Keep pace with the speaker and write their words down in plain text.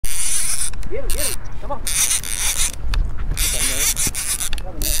Get him, get him. Come on.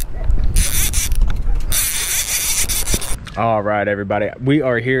 All right, everybody. We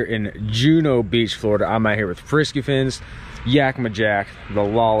are here in Juno Beach, Florida. I'm out here with Frisky Fins, Yakima Jack, the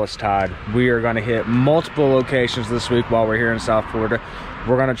Lawless Tide. We are going to hit multiple locations this week while we're here in South Florida.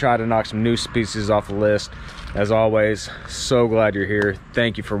 We're going to try to knock some new species off the list. As always, so glad you're here.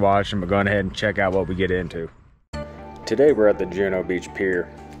 Thank you for watching, but go ahead and check out what we get into. Today we're at the Juno Beach Pier,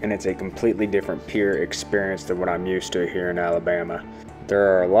 and it's a completely different pier experience than what I'm used to here in Alabama.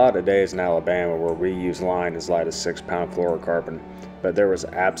 There are a lot of days in Alabama where we use line as light as 6-pound fluorocarbon, but there was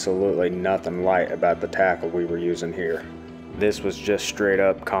absolutely nothing light about the tackle we were using here. This was just straight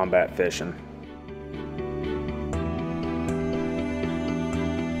up combat fishing.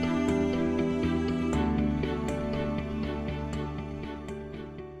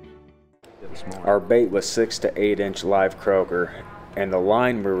 Our bait was 6 to 8 inch live croaker, and the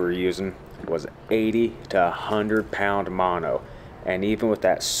line we were using was 80 to 100 pound mono. And even with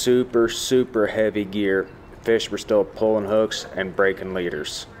that super heavy gear, fish were still pulling hooks and breaking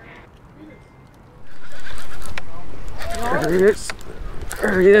leaders. There he is.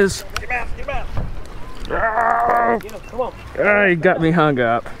 There he is. Get him out, get him out. Oh, Get him, come on. Oh, he got me hung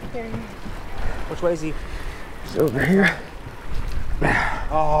up. Which way is he? He's over here.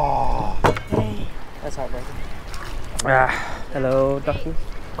 Oh, hey. That's heartbreaking. Ah, Hello, ducky.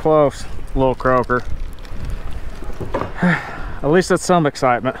 close. Little croaker. At least that's some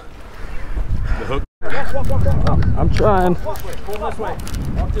excitement. The hook. Walk. I'm trying. Pull this way.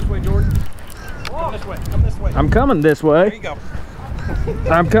 Walk this way, Jordan. Come this way. Come this way. I'm coming this There way. you go.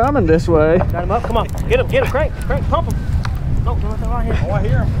 I'm coming this way. Got him up. Come on. Get him. Crank. Pump him. No, don't throw out here. Oh, I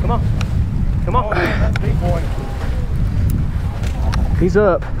hear him. Come on. Oh, man, that's big boy. He's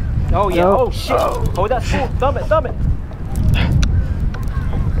up. Oh, yeah. No. Oh, shit. Oh, that's cool. Thumb it.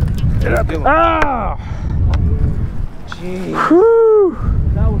 Get up. Ah! Jeez. Whew.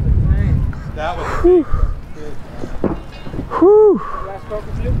 That was a thing. That was a Whew. Whew. last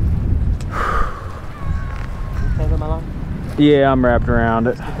focus you? Tangle my line? Yeah, I'm wrapped around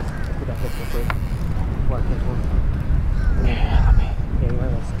it. Put that hook real quick. Before I catch one. Yeah, let me. Yeah, you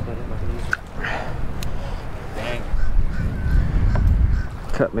might want to cut it like an easy. Dang.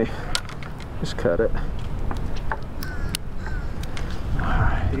 Cut me. Just cut it.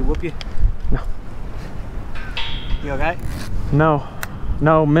 Did he whoop you? No. You okay?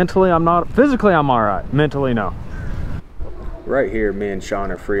 No, mentally I'm not. Physically I'm alright. Mentally, no. Right here, me and Sean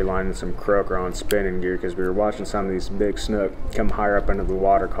are freelining some croaker on spinning gear because we were watching some of these big snook come higher up into the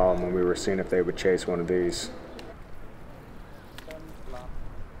water column when we were seeing if they would chase one of these.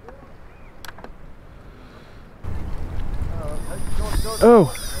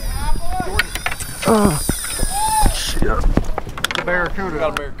 Oh! Oh! Shit! The barracuda. Got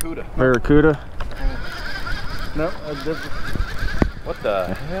a barracuda. Barracuda? No, What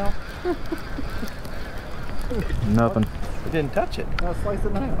the hell? Nothing. He didn't touch it. I'll slice it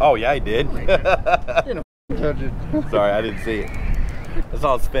in half. Oh, yeah, he did. You know, touch it. Sorry, I didn't see it. I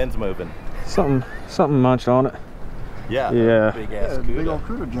saw his fins moving. Something munched on it. Yeah. Yeah. Big Yeah, ass the big cuda. old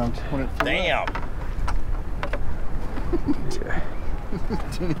cuda jumped when it flew. Damn.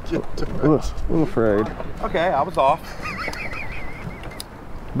 A little afraid. Okay, I was off.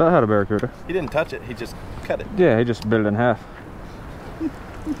 About had a barracuda. He didn't touch it. He just cut it. Yeah, he just bit it in half. Well,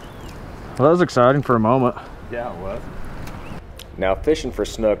 that was exciting for a moment. Yeah, it was. Now, fishing for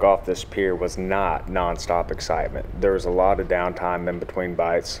snook off this pier was not non-stop excitement. There was a lot of downtime in between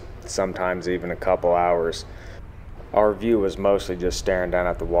bites, sometimes even a couple hours. Our view was mostly just staring down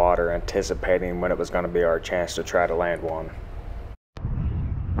at the water, anticipating when it was going to be our chance to try to land one.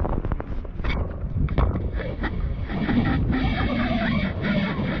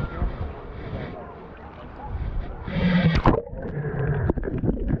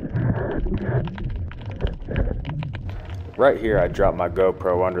 Right here, I dropped my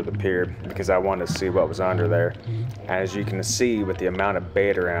GoPro under the pier because I wanted to see what was under there. And as you can see with the amount of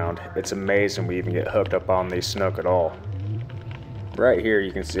bait around, it's amazing we even get hooked up on these snook at all. Right here,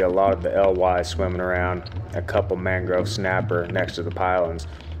 you can see a lot of the LY swimming around, a couple mangrove snapper next to the pylons,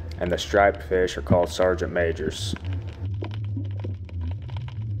 and the striped fish are called Sergeant Majors.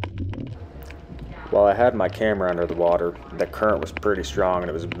 While I had my camera under the water, the current was pretty strong and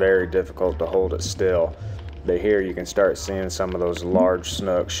it was very difficult to hold it still. But here you can start seeing some of those large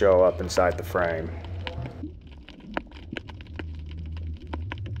snook show up inside the frame.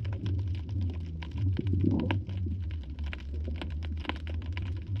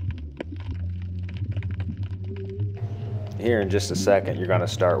 Here in just a second, you're going to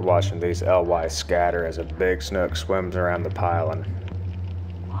start watching these LY scatter as a big snook swims around the piling.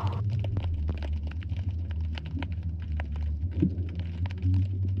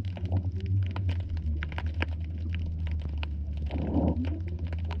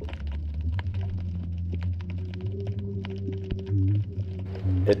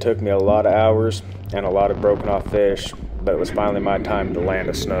 It took me a lot of hours and a lot of broken off fish, but it was finally my time to land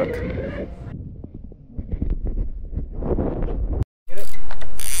a snook. Get it.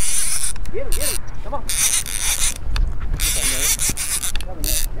 Get him, get him. Come on.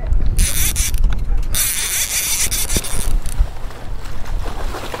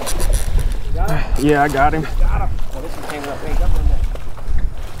 Yeah, I got him. Got him. Oh, this one came up. Hey, got him there.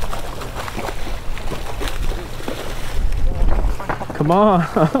 Come on.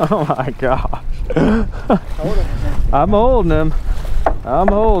 Oh my gosh. I'm holding him. I'm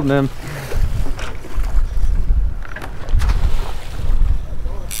holding him.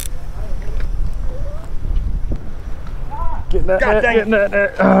 Getting that net, getting that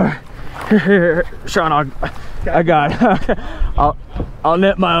net. Here, Sean, I got it. I'll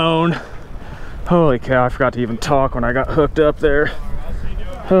net my own. Holy cow, I forgot to even talk when I got hooked up there.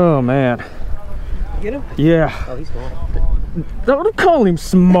 Oh man. Get him? Yeah. Oh, he's gone. Don't call him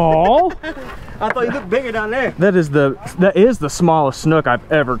small. I thought you looked bigger down there. That is the smallest snook I've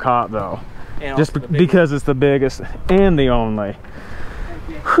ever caught though. And Just because it's the biggest and the only.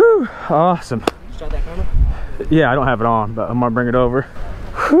 Whew, awesome. Start that camera? Yeah, I don't have it on, but I'm gonna bring it over.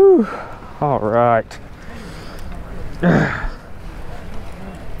 Whew, all right.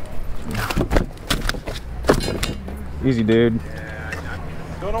 Easy, dude.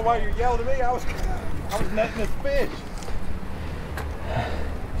 Don't know why you're yelling at me. I was netting this fish.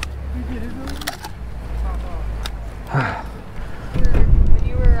 When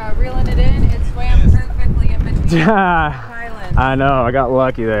you were reeling it in, it swam perfectly in between the islands. I know, I got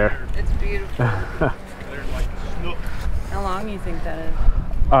lucky there. It's beautiful. How long do you think that is?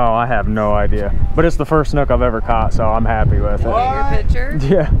 Oh, I have no idea. But it's the first snook I've ever caught, so I'm happy with it. You got your picture?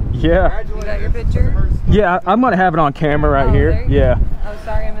 Yeah. You got your picture? Yeah, I'm gonna have it on camera right here. Yeah. Oh,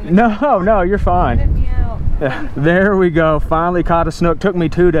 sorry, I'm in the No, you're fine. Get me out. Yeah, there we go. Finally caught a snook. Took me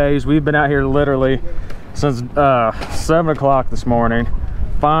 2 days. We've been out here literally since 7 o'clock this morning.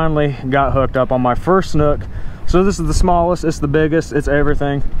 Finally got hooked up on my first snook. So this is the smallest, it's the biggest, it's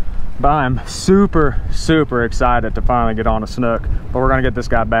everything. But I'm super, super excited to finally get on a snook. But we're gonna get this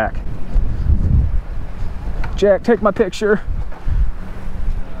guy back. Jack, take my picture.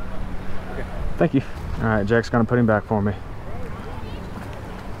 Okay. Thank you. All right, Jack's gonna put him back for me.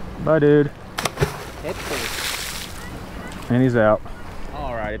 Bye, dude. And he's out.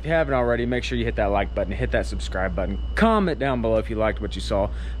 All right, if you haven't already, make sure you hit that like button, hit that subscribe button, comment down below if you liked what you saw,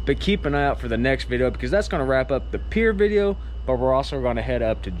 but keep an eye out for the next video because that's gonna wrap up the pier video, but we're also gonna head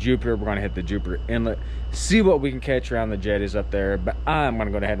up to Jupiter. We're gonna hit the Jupiter Inlet, see what we can catch around the jetties up there, but I'm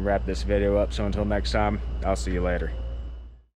gonna go ahead and wrap this video up. So until next time, I'll see you later.